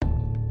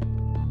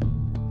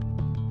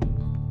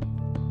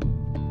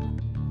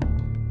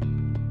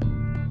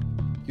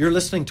You're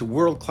listening to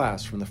World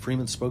Class from the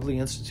Freeman Spogli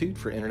Institute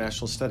for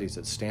International Studies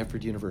at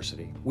Stanford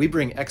University. We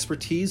bring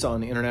expertise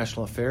on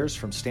international affairs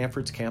from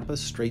Stanford's campus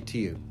straight to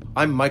you.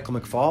 I'm Michael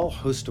McFaul,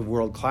 host of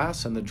World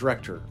Class and the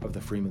director of the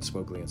Freeman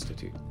Spogli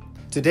Institute.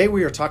 Today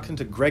we are talking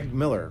to Greg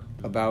Miller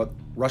about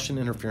Russian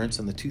interference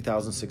in the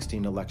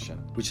 2016 election,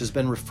 which has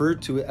been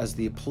referred to as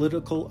the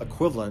political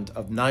equivalent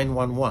of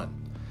 9/11.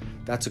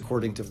 That's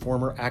according to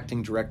former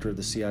acting director of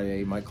the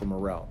CIA, Michael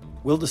Morell.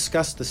 We'll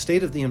discuss the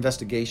state of the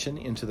investigation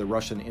into the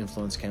Russian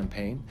influence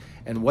campaign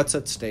and what's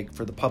at stake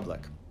for the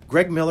public.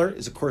 Greg Miller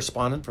is a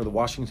correspondent for The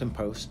Washington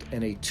Post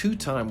and a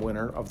two-time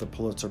winner of the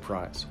Pulitzer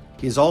Prize.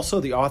 He is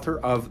also the author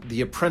of The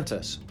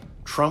Apprentice,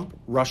 Trump,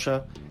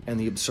 Russia, and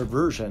the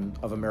Subversion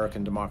of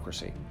American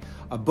Democracy,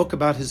 a book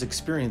about his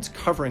experience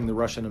covering the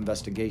Russian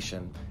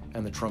investigation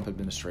and the Trump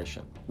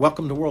administration.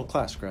 Welcome to World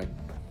Class, Greg.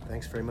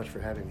 Thanks very much for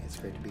having me. It's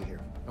great to be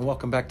here. And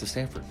welcome back to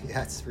Stanford.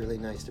 Yeah, it's really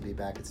nice to be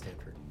back at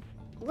Stanford.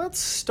 Let's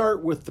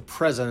start with the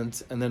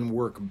present and then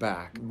work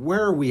back.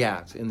 Where are we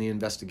at in the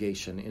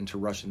investigation into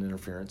Russian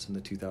interference in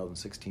the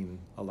 2016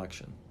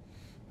 election?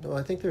 No,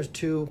 I think there's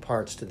two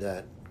parts to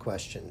that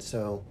question.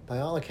 So, by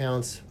all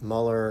accounts,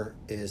 Mueller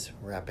is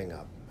wrapping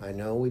up. I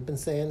know we've been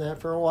saying that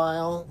for a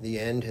while. The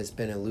end has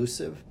been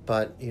elusive,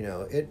 but,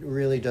 it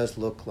really does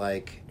look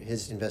like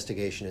his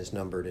investigation is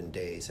numbered in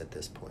days at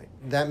this point.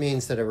 That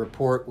means that a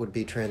report would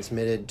be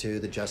transmitted to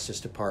the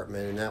Justice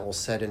Department, and that will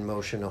set in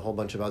motion a whole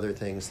bunch of other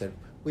things that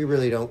we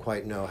really don't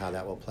quite know how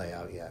that will play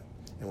out yet,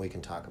 and we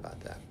can talk about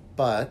that.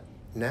 But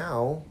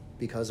now,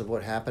 because of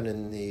what happened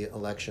in the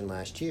election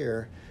last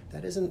year,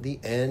 that isn't the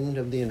end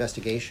of the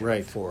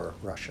investigation for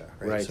Russia.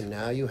 Right? So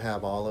now you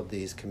have all of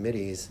these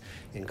committees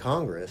in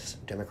Congress,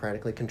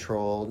 democratically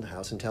controlled,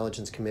 House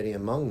Intelligence Committee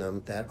among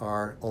them, that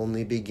are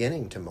only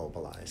beginning to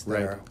mobilize.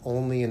 That are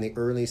only in the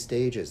early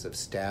stages of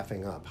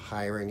staffing up,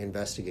 hiring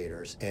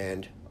investigators,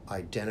 and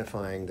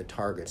identifying the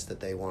targets that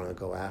they want to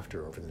go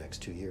after over the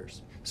next 2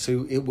 years.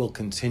 So it will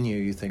continue,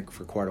 you think,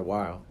 for quite a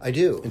while? I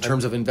do. In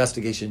terms of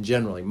investigation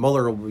generally.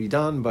 Mueller will be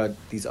done, but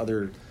these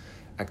other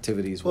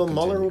activities will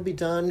continue. Mueller will be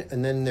done,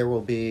 and then there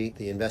will be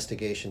the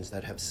investigations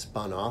that have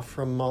spun off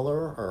from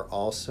Mueller are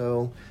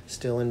also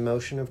still in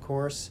motion, of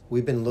course.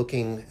 We've been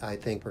looking, I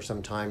think, for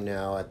some time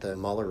now at the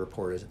Mueller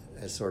report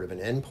as sort of an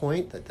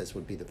endpoint, that this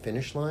would be the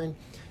finish line.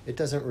 It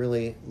doesn't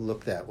really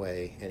look that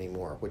way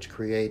anymore, which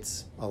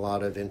creates a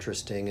lot of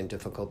interesting and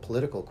difficult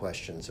political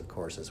questions, of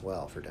course, as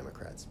well for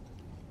Democrats.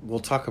 We'll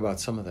talk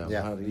about some of them.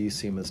 Yeah. How do you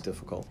see them as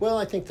difficult? Well,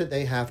 I think that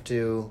they have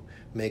to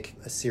make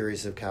a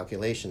series of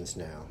calculations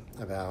now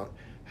about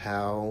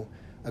how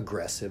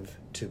aggressive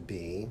to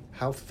be,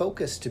 how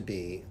focused to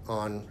be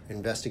on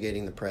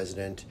investigating the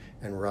president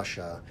and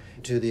Russia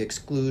to the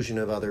exclusion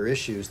of other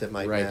issues that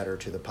might matter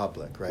to the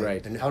public,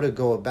 right? And how to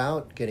go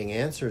about getting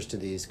answers to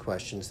these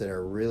questions that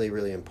are really,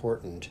 really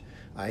important,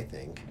 I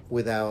think,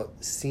 without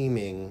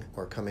seeming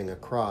or coming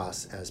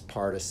across as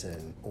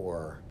partisan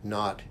or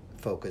not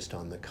focused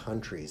on the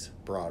country's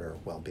broader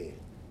well-being.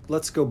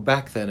 Let's go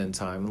back then in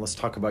time. Let's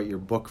talk about your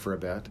book for a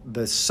bit.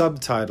 The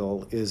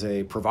subtitle is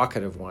a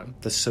provocative one,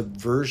 The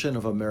Subversion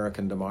of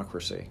American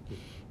Democracy.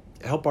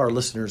 Help our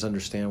listeners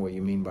understand what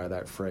you mean by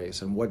that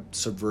phrase, and what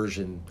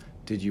subversion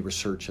did you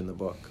research in the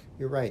book?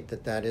 You're right,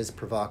 that is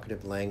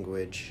provocative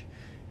language,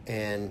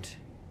 and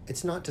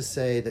it's not to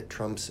say that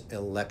Trump's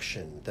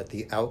election, that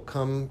the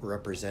outcome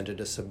represented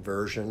a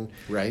subversion.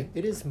 Right.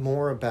 It is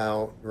more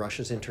about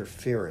Russia's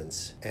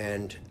interference,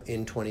 and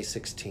in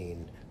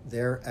 2016,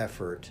 their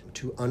effort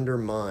to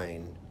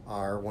undermine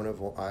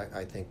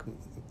I think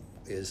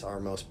is our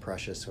most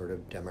precious sort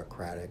of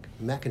democratic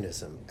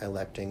mechanism,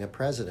 electing a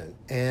president.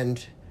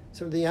 And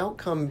so the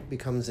outcome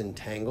becomes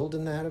entangled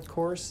in that, of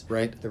course.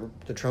 Right.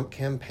 The Trump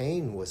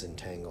campaign was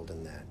entangled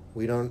in that.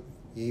 We don't,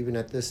 even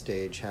at this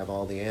stage, have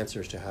all the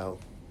answers to how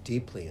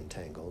deeply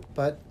entangled.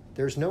 But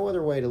there's no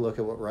other way to look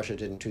at what Russia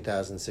did in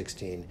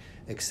 2016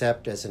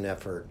 except as an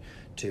effort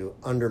to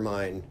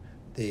undermine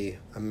the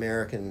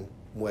American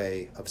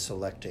way of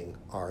selecting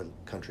our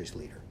country's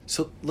leader.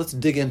 So let's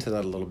dig into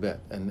that a little bit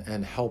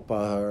and help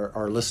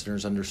our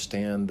listeners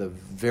understand the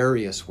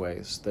various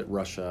ways that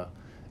Russia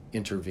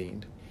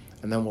intervened.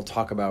 And then we'll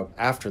talk about,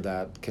 after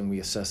that, can we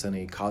assess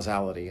any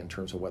causality in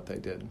terms of what they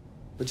did?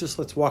 But just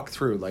let's walk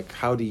through,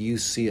 how do you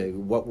see it?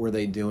 What were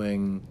they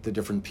doing, the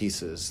different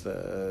pieces,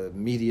 the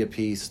media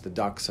piece, the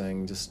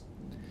doxing, just...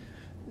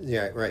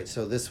 Yeah, right.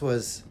 So this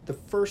was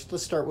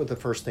let's start with the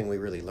first thing we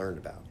really learned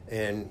about.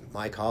 And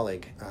my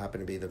colleague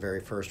happened to be the very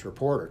first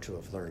reporter to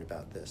have learned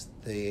about this.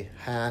 The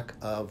hack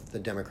of the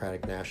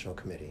Democratic National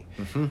Committee,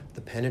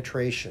 the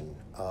penetration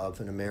of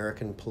an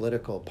American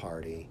political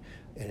party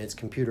and its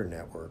computer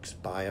networks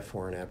by a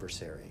foreign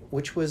adversary,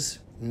 which was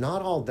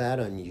not all that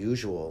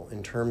unusual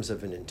in terms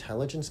of an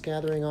intelligence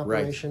gathering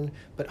operation,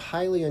 but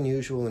highly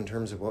unusual in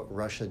terms of what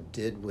Russia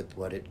did with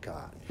what it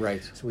got.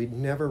 Right. So we'd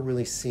never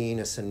really seen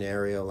a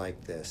scenario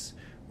like this,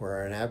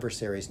 where an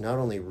adversary is not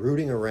only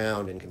rooting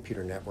around in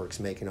computer networks,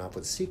 making off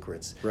with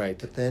secrets,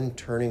 but then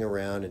turning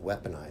around and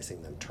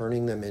weaponizing them,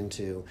 turning them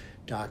into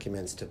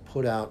documents to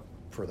put out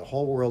for the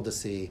whole world to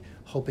see,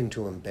 hoping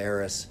to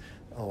embarrass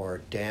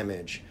or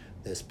damage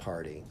this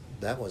party.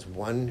 That was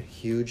one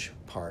huge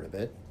part of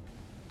it.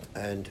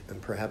 And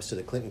perhaps to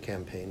the Clinton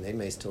campaign, they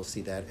may still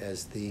see that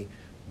as the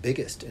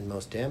biggest and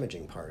most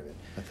damaging part of it.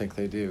 I think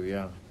they do,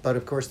 yeah. But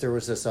of course, there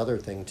was this other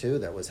thing, too,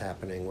 that was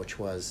happening, which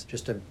was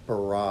just a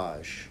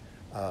barrage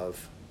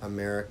of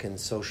American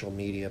social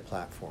media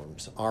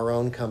platforms, our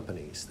own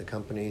companies, the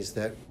companies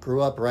that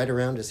grew up right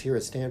around us here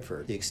at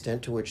Stanford, the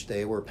extent to which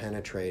they were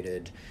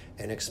penetrated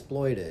and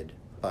exploited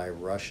by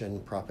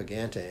Russian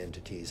propaganda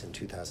entities in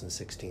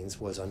 2016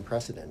 was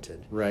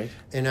unprecedented. Right.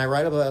 And I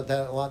write about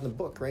that a lot in the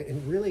book, right?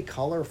 In really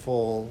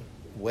colorful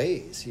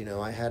ways. You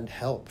know, I had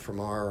help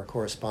from our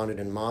correspondent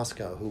in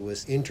Moscow who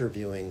was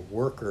interviewing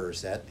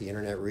workers at the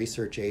Internet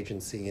Research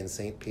Agency in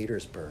St.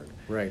 Petersburg.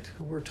 Right.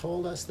 Who were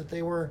told us that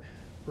they were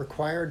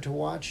required to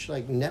watch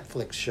like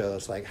Netflix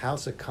shows like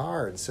House of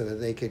Cards so that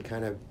they could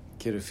kind of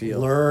get a feel,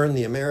 learn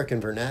the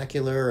American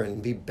vernacular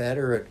and be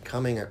better at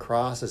coming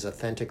across as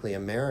authentically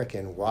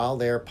American while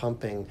they're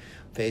pumping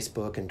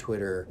Facebook and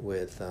Twitter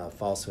with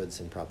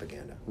falsehoods and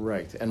propaganda.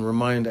 Right. And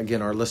remind,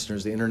 again, our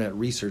listeners, the Internet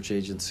Research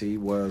Agency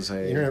was a...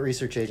 The Internet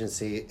Research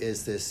Agency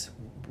is this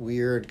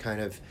weird kind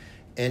of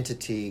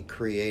entity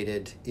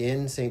created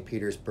in St.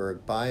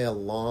 Petersburg by a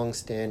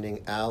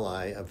long-standing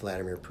ally of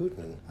Vladimir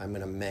Putin. I'm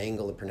going to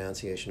mangle the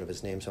pronunciation of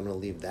his name, so I'm going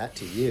to leave that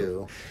to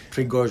you.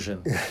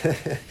 Prigozhin.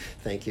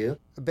 Thank you.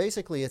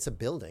 Basically, it's a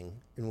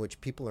building in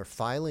which people are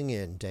filing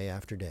in day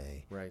after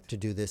day to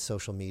do this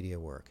social media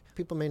work.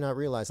 People may not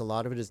realize a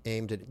lot of it is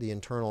aimed at the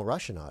internal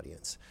Russian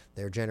audience.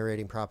 They're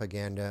generating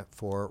propaganda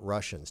for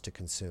Russians to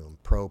consume,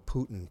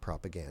 pro-Putin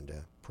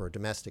propaganda for a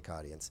domestic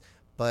audience.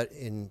 But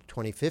in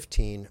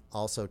 2015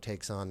 also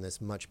takes on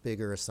this much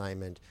bigger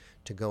assignment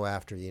to go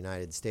after the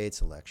United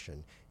States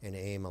election and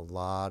aim a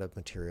lot of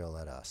material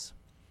at us.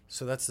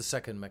 So that's the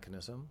second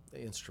mechanism,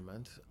 the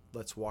instrument.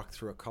 Let's walk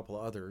through a couple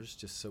others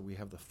just so we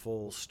have the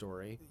full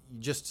story. You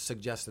just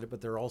suggested it,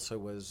 but there also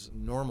was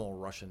normal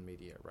Russian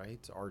media, right?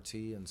 RT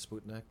and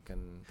Sputnik,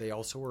 and they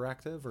also were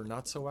active or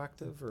not so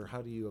active, or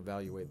how do you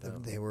evaluate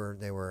them? They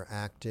were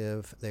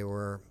active. They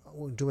were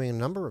doing a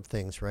number of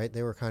things, right?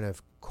 They were kind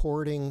of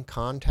courting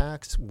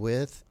contacts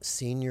with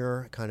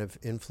senior kind of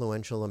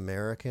influential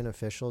American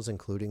officials,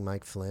 including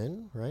Mike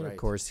Flynn, right? Of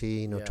course,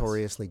 he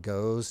notoriously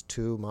goes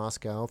to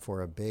Moscow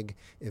for a big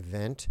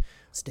event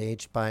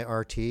staged by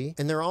RT.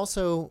 And they're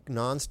also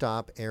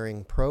nonstop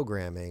airing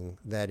programming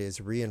that is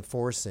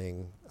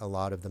reinforcing a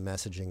lot of the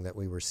messaging that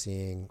we were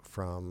seeing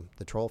from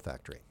the Troll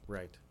Factory.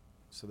 Right.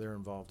 So they're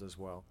involved as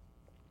well.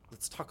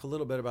 Let's talk a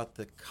little bit about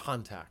the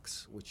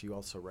contacts, which you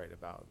also write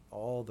about.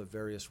 All the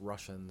various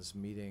Russians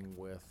meeting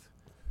with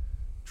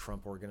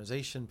Trump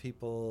Organization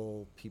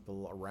people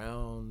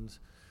around.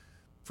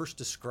 First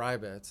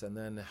describe it and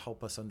then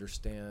help us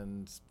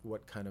understand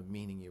what kind of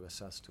meaning you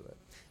assess to it.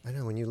 I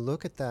know, when you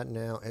look at that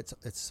now, it's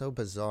so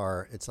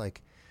bizarre. It's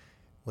like,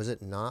 was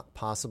it not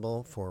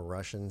possible for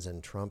Russians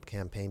and Trump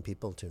campaign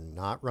people to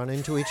not run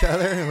into each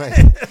other?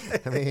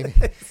 Like, I mean,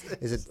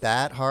 is it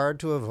that hard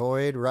to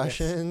avoid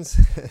Russians?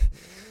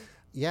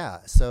 Yeah,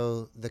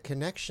 so the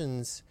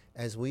connections,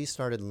 as we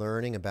started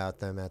learning about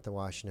them at the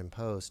Washington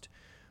Post,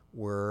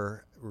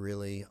 were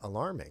really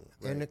alarming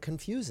and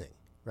confusing,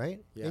 right?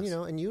 Yes.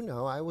 And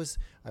I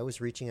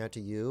was reaching out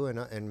to you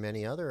and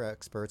many other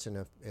experts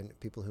and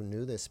people who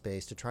knew this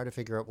space to try to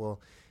figure out, well,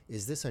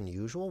 is this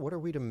unusual? What are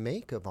we to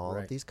make of all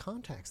of these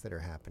contacts that are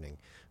happening?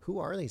 Who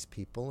are these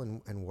people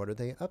and what are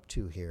they up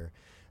to here?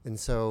 And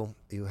so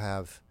you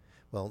have...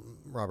 Well,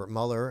 Robert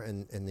Mueller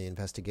and the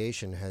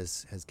investigation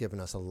has given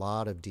us a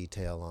lot of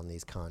detail on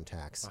these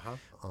contacts,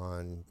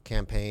 on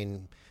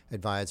campaign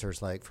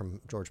advisors like from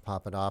George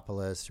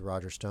Papadopoulos to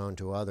Roger Stone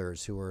to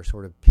others who are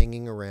sort of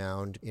pinging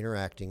around,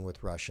 interacting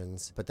with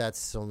Russians. But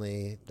that's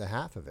only the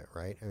half of it,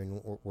 right? I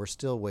mean, we're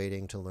still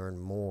waiting to learn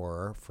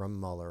more from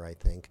Mueller, I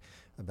think,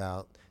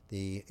 about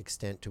the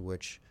extent to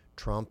which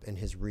Trump and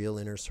his real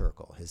inner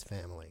circle, his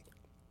family,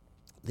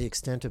 the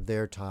extent of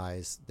their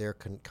ties, their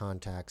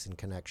contacts and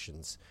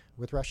connections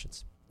with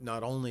Russians.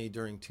 Not only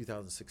during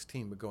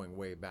 2016, but going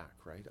way back,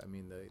 right? I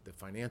mean, the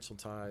financial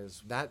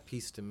ties, that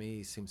piece to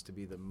me seems to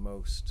be the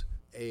most,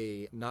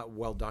 not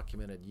well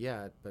documented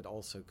yet, but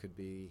also could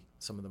be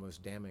some of the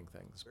most damning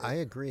things. Right? I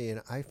agree,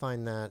 and I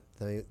find that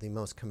the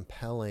most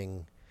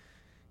compelling,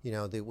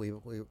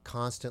 we're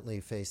constantly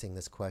facing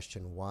this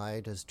question,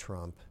 why does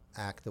Trump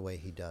act the way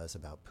he does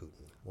about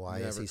Putin? Why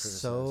is he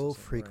so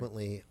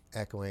frequently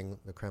echoing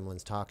the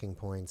Kremlin's talking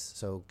points,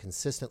 so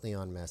consistently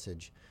on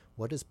message?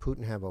 What does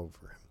Putin have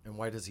over him? And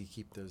why does he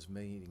keep those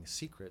meetings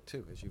secret,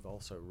 too, as you've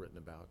also written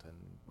about,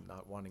 and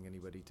not wanting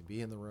anybody to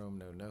be in the room,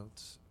 no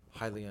notes?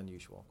 Highly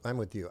unusual. I'm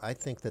with you. I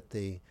think that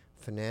the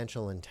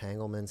financial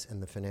entanglements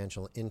and the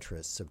financial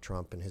interests of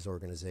Trump and his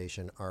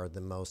organization are the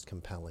most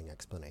compelling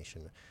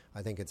explanation.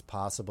 I think it's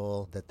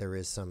possible that there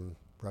is some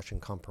Russian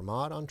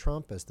compromise on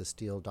Trump, as the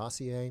Steele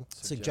dossier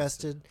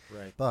suggested.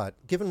 Right. But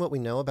given what we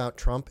know about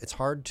Trump, it's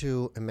hard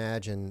to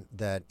imagine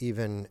that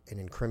even an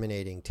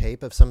incriminating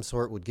tape of some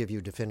sort would give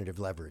you definitive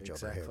leverage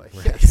over him.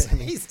 Right?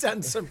 He's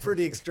done some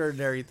pretty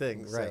extraordinary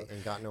things. Right, So.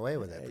 and gotten away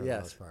with it for the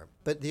most part.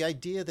 But the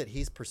idea that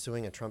he's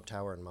pursuing a Trump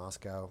Tower in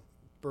Moscow,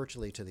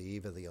 virtually to the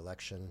eve of the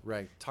election.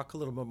 Right. Talk a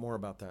little bit more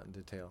about that in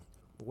detail.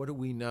 What do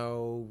we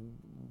know?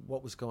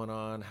 What was going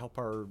on? Help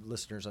our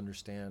listeners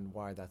understand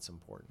why that's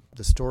important.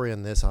 The story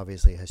on this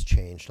obviously has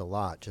changed a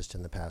lot just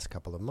in the past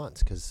couple of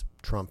months, because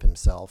Trump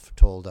himself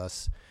told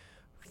us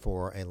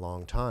for a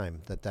long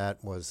time that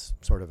was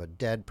sort of a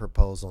dead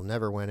proposal,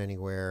 never went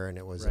anywhere, and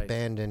it was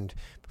abandoned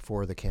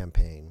before the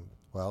campaign.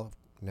 Well,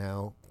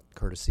 now,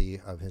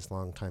 courtesy of his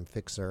longtime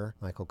fixer,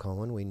 Michael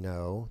Cohen, we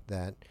know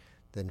that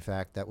in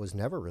fact, that was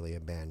never really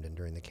abandoned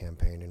during the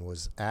campaign and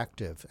was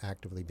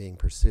actively being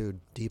pursued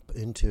deep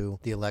into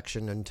the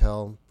election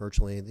until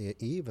virtually the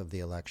eve of the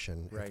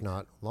election, if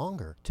not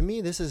longer. To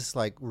me, this is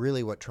like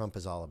really what Trump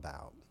is all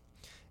about.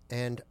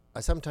 And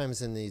I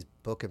sometimes in these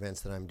book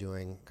events that I'm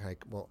doing, I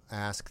will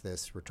ask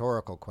this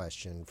rhetorical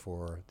question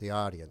for the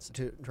audience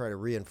to try to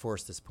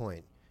reinforce this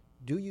point.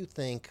 Do you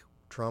think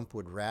Trump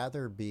would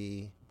rather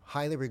be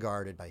highly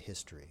regarded by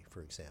history,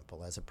 for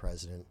example, as a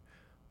president,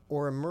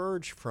 or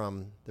emerge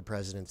from the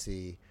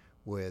presidency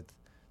with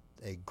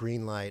a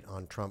green light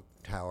on Trump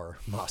Tower,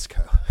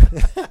 Moscow?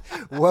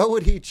 What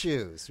would he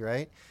choose,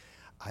 right?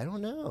 I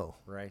don't know.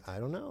 Right. I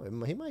don't know.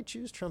 He might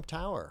choose Trump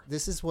Tower.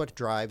 This is what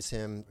drives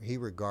him. He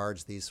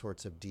regards these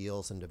sorts of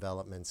deals and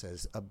developments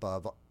as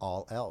above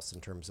all else in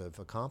terms of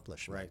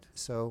accomplishment. Right.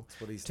 So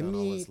that's what he's to done me,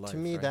 all his life, to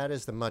me, right? that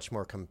is the much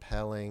more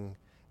compelling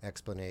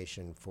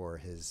explanation for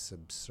his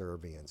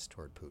subservience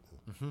toward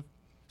Putin. Mm-hmm.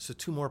 So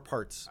 2 more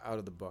parts out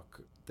of the book.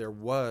 There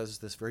was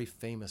this very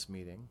famous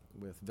meeting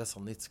with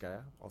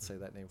Veselnitskaya. I'll say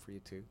that name for you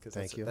too, because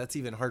that's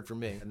even hard for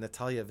me.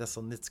 Natalia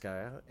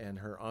Veselnitskaya and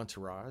her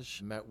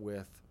entourage met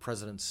with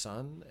President's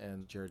son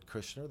and Jared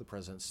Kushner, the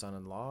president's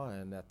son-in-law,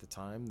 and at the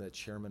time the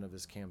chairman of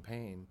his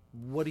campaign.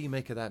 What do you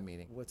make of that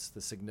meeting? What's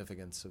the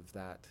significance of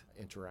that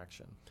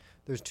interaction?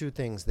 There's 2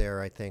 things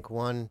there, I think.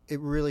 One, it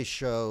really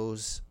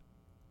shows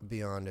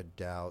beyond a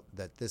doubt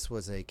that this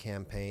was a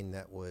campaign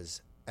that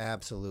was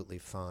absolutely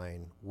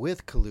fine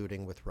with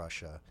colluding with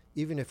Russia,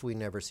 even if we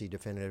never see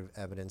definitive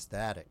evidence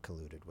that it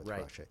colluded with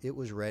Russia. It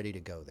was ready to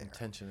go there.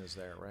 Intention is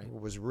there, right?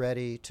 It was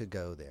ready to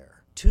go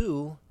there.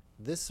 2,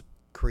 this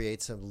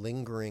creates a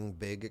lingering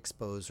big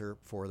exposure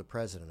for the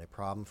president, a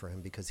problem for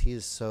him, because he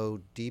is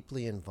so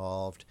deeply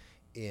involved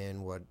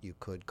in what you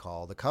could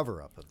call the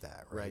cover-up of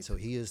that, right? So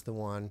he is the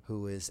one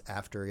who is,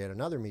 after yet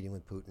another meeting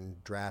with Putin,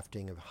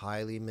 drafting a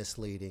highly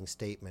misleading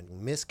statement,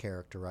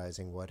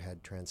 mischaracterizing what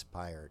had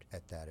transpired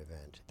at that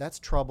event. That's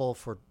trouble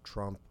for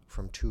Trump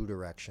from 2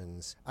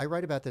 directions. I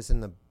write about this in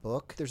the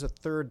book. There's a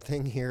third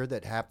thing here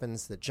that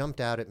happens that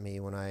jumped out at me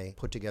when I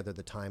put together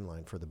the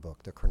timeline for the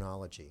book, the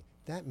chronology.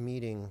 That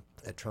meeting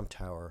at Trump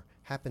Tower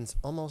happens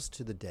almost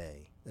to the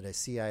day that a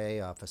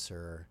CIA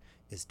officer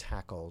is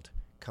tackled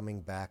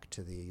coming back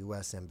to the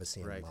U.S.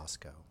 Embassy in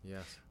Moscow.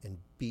 Yes. And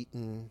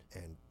beaten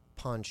and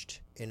punched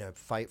in a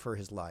fight for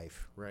his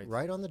life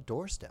right on the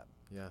doorstep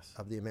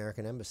of the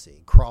American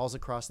embassy. Crawls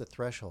across the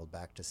threshold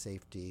back to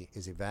safety,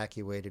 is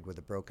evacuated with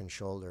a broken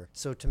shoulder.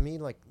 So to me,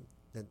 like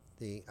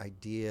the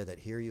idea that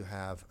here you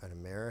have an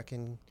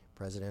American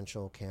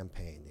presidential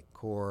campaign, the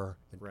core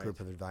group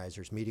of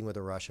advisors meeting with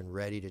a Russian,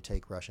 ready to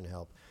take Russian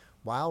help,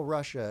 while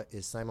Russia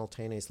is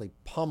simultaneously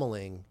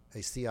pummeling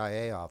a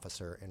CIA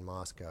officer in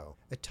Moscow.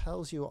 It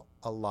tells you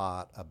a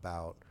lot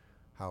about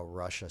how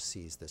Russia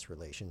sees this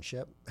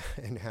relationship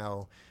and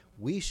how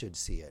we should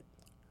see it.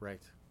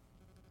 Right.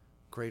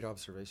 Great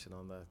observation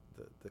on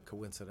the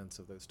coincidence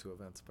of those 2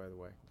 events, by the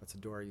way. That's a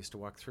door I used to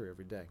walk through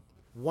every day.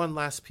 One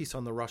last piece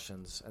on the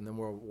Russians, and then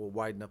we'll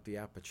widen up the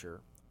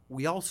aperture.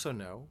 We also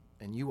know,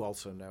 and you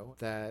also know,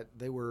 that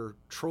they were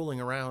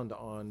trolling around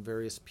on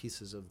various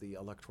pieces of the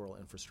electoral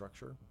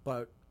infrastructure.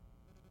 But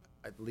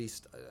at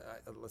least,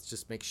 let's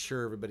just make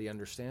sure everybody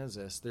understands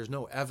this. There's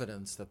no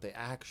evidence that they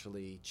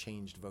actually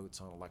changed votes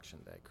on Election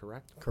Day,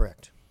 correct?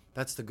 Correct.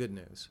 That's the good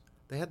news.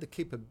 They had the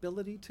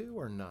capability to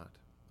or not?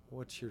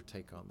 What's your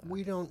take on that?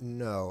 We don't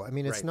know. I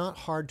mean, it's not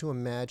hard to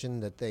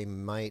imagine that they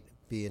might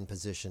be in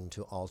position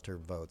to alter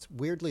votes.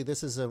 Weirdly,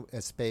 this is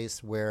a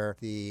space where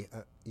the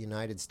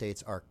United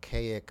States'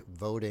 archaic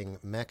voting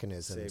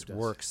mechanisms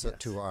works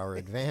to our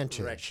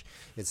advantage.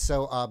 It's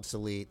so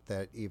obsolete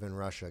that even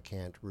Russia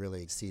can't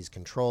really seize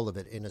control of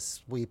it in a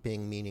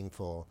sweeping,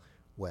 meaningful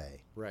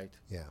way. Right.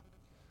 Yeah.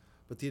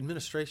 But the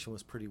administration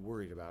was pretty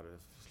worried about it.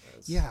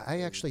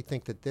 I actually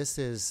think that this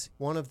is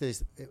one of the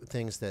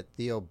things that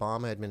the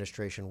Obama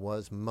administration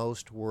was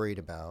most worried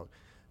about,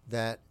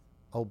 that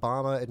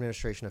Obama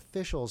administration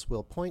officials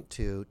will point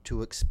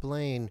to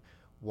explain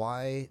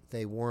why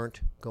they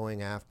weren't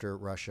going after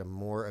Russia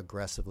more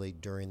aggressively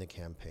during the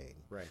campaign.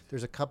 Right.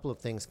 There's a couple of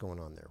things going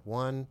on there.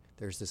 One,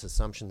 there's this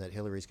assumption that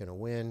Hillary's going to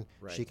win.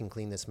 She can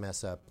clean this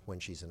mess up when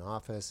she's in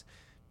office.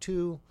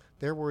 2,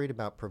 they're worried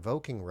about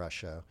provoking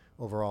Russia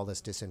over all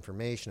this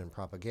disinformation and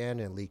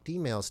propaganda and leaked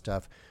email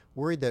stuff,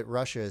 worried that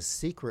Russia is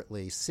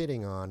secretly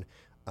sitting on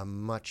a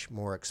much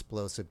more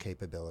explosive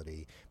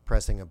capability,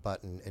 pressing a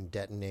button and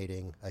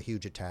detonating a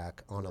huge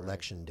attack on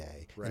election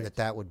day, and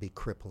that would be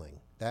crippling.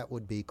 That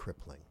would be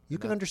crippling. You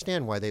can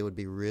understand why they would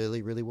be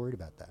really, really worried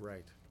about that.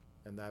 Right,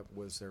 and that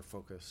was their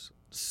focus.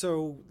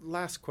 So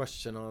last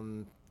question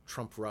on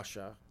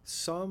Trump-Russia.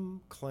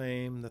 Some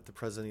claim that the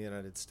President of the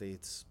United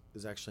States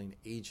is actually an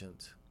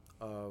agent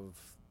of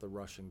the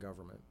Russian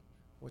government.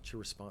 What's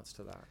your response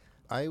to that?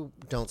 I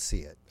don't see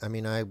it. I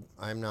mean,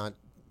 I'm not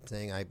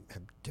saying I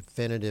have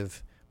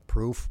definitive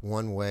proof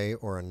one way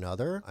or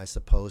another. I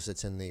suppose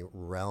it's in the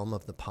realm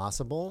of the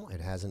possible. It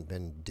hasn't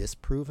been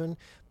disproven,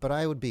 but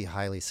I would be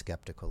highly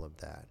skeptical of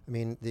that. I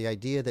mean, the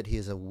idea that he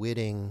is a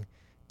witting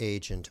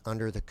agent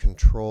under the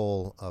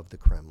control of the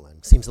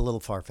Kremlin seems a little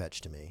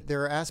far-fetched to me.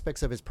 There are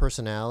aspects of his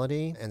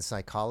personality and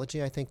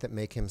psychology, I think, that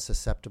make him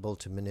susceptible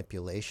to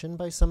manipulation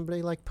by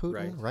somebody like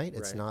Putin, right?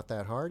 It's not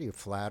that hard. You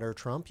flatter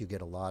Trump, you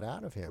get a lot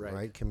out of him,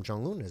 right? Kim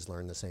Jong-un has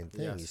learned the same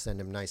thing. You send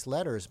him nice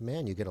letters,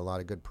 man, you get a lot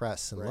of good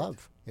press and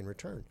love in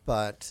return.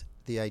 But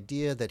the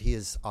idea that he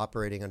is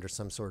operating under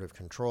some sort of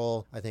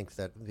control, I think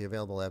that the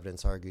available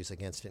evidence argues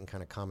against it, and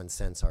kind of common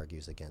sense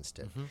argues against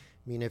it. I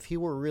mean, if he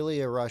were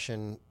really a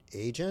Russian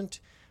agent,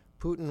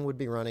 Putin would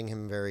be running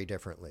him very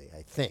differently,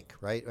 I think,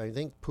 right? I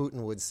think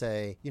Putin would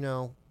say, you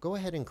know, go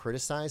ahead and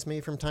criticize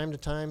me from time to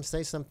time,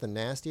 say something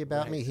nasty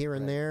about me here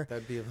and there,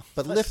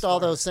 but lift all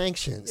those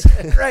sanctions.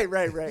 Right.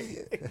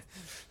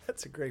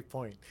 That's a great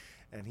point.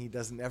 And he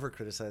doesn't ever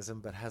criticize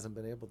him, but hasn't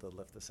been able to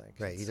lift the sanctions.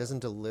 Right. He doesn't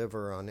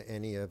deliver on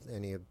any of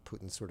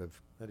Putin's sort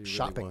of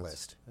shopping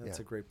list. That's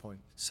a great point.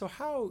 So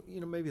how,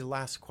 maybe the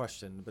last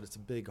question, but it's a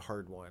big,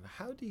 hard one.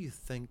 How do you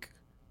think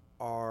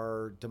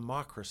our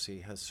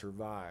democracy has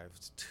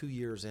survived 2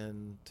 years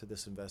into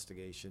this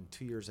investigation,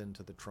 2 years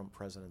into the Trump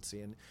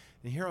presidency? And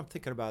here I'm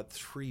thinking about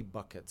three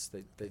buckets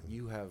that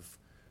you have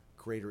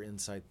greater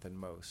insight than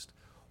most.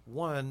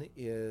 One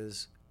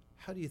is,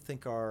 how do you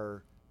think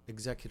our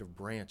executive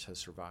branch has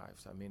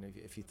survived? I mean,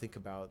 if you think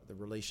about the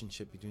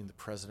relationship between the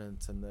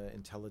president and the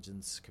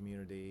intelligence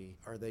community,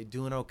 are they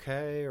doing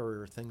okay,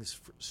 or are things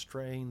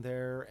straying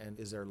there, and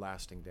is there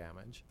lasting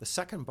damage? The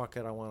second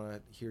bucket I want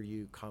to hear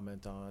you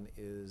comment on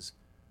is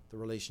the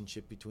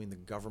relationship between the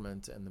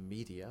government and the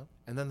media.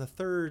 And then the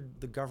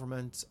third, the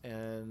government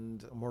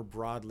and more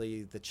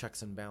broadly, the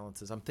checks and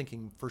balances. I'm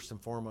thinking first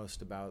and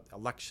foremost about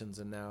elections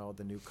and now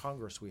the new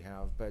Congress we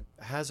have. But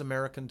has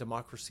American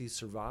democracy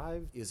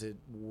survived? Is it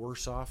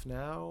worse off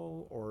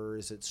now, or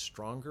is it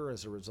stronger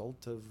as a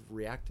result of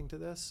reacting to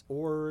this?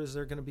 Or is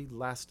there going to be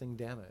lasting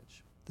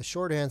damage? The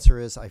short answer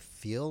is I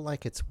feel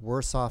like it's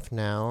worse off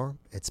now.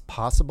 It's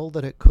possible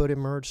that it could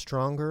emerge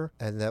stronger,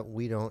 and that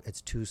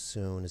it's too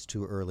soon, it's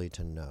too early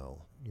to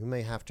know. You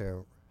may have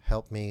to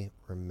help me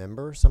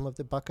remember some of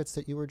the buckets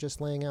that you were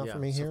just laying out for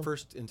me here. So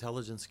first,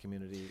 intelligence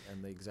community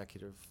and the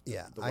executive,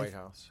 the White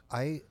House.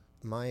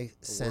 My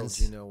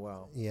sense, world you know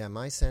well. Yeah,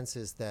 my sense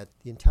is that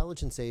the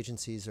intelligence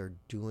agencies are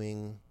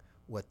doing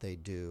what they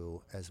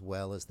do as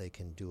well as they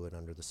can do it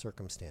under the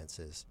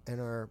circumstances, and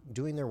are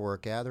doing their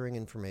work, gathering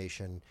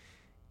information.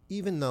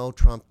 Even though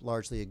Trump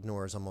largely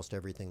ignores almost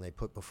everything they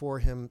put before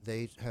him,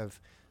 they have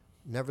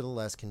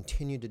nevertheless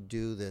continued to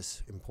do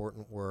this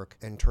important work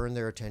and turn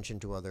their attention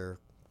to other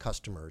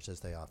customers, as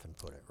they often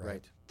put it,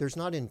 right? There's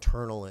not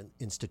internal and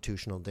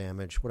institutional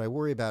damage. What I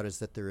worry about is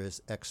that there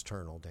is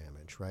external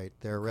damage, right?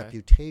 Their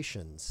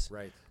reputations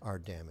are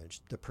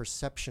damaged. The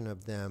perception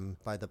of them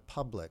by the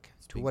public,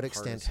 to what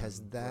extent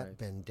has that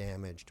been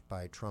damaged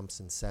by Trump's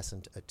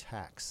incessant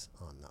attacks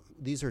on them?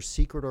 These are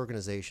secret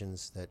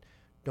organizations that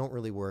don't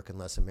really work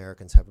unless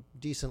Americans have a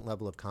decent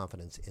level of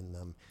confidence in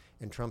them,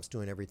 and Trump's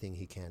doing everything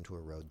he can to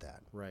erode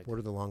that. What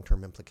are the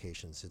long-term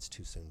implications? It's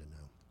too soon to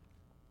know.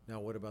 Now,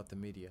 what about the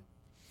media?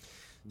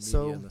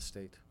 And the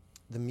state.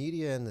 The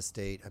media and the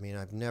state, I mean,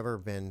 I've never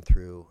been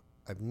through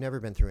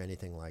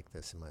anything like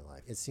this in my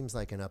life. It seems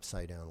like an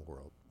upside-down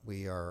world.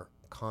 We are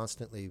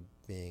constantly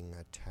being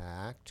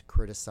attacked,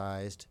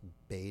 criticized,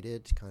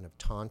 baited, kind of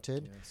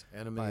taunted. Yes.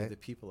 Enemy of the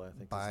people, I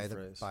think, is the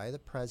phrase. By the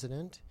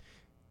president.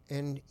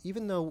 And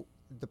even though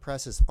the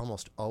press is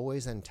almost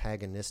always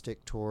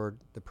antagonistic toward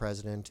the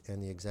president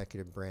and the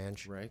executive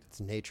branch. It's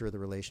the nature of the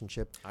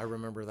relationship. I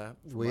remember that.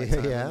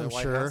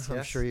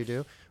 I'm sure you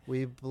do.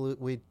 We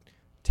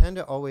tend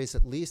to always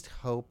at least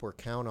hope or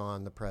count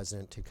on the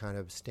president to kind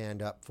of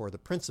stand up for the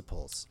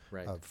principles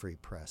of free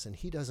press. And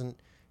he doesn't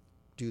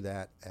do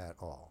that at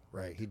all,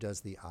 right? He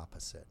does the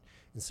opposite.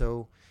 And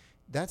so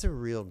that's a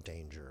real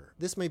danger.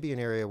 This may be an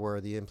area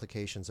where the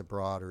implications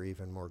abroad are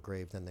even more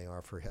grave than they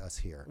are for us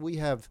here. We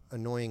have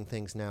annoying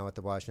things now at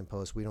the Washington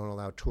Post. We don't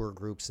allow tour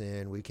groups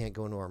in. We can't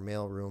go into our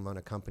mailroom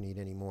unaccompanied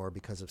anymore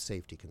because of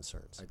safety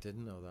concerns. I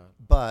didn't know that.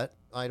 But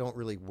I don't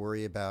really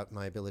worry about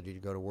my ability to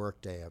go to work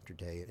day after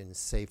day and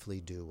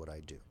safely do what I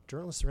do.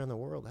 Journalists around the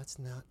world, that's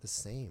not the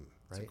same.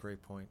 Right? That's a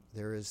great point.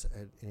 There is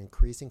an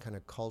increasing kind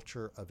of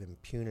culture of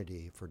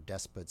impunity for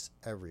despots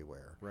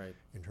everywhere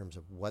in terms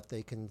of what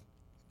they can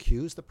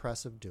accuse the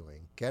press of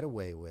doing get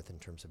away with in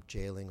terms of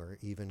jailing or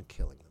even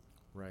killing them.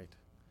 Right.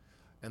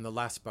 And the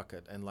last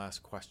bucket and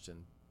last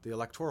question, the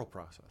electoral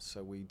process.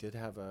 So we did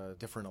have a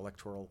different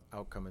electoral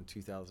outcome in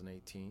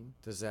 2018.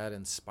 Does that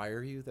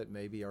inspire you that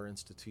maybe our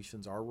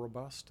institutions are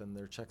robust and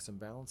their checks and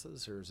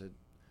balances, or is it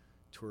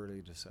too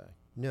early to say?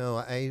 No,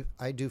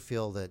 I do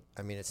feel that,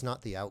 it's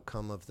not the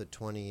outcome of the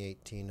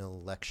 2018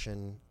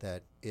 election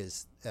that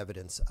is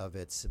evidence of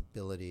its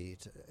ability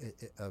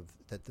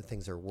that the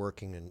things are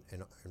working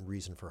and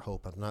reason for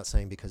hope. I'm not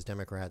saying because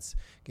Democrats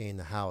gained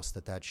the House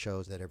that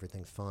shows that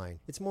everything's fine.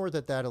 It's more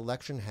that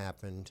election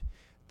happened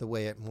the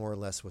way it more or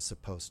less was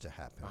supposed to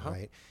happen,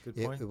 right? Good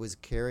point. It was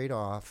carried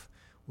off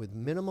with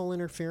minimal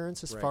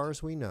interference as far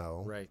as we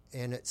know. Right.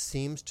 And it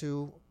seems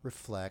to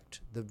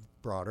reflect the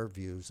broader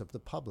views of the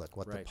public,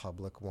 what the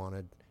public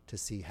wanted to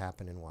see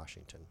happen in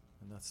Washington.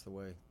 And that's the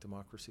way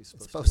democracy is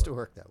supposed to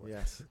work that way.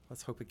 Yes.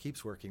 Let's hope it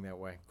keeps working that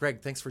way.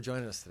 Greg, thanks for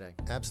joining us today.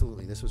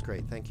 Absolutely. This was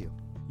great. Thank you.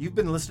 You've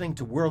been listening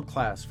to World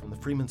Class from the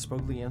Freeman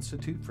Spogli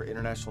Institute for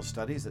International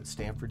Studies at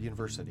Stanford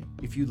University.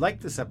 If you like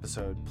this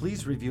episode,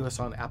 please review us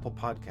on Apple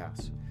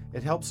Podcasts.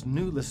 It helps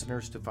new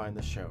listeners to find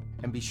the show.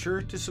 And be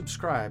sure to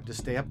subscribe to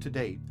stay up to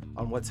date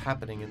on what's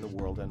happening in the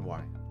world and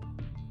why.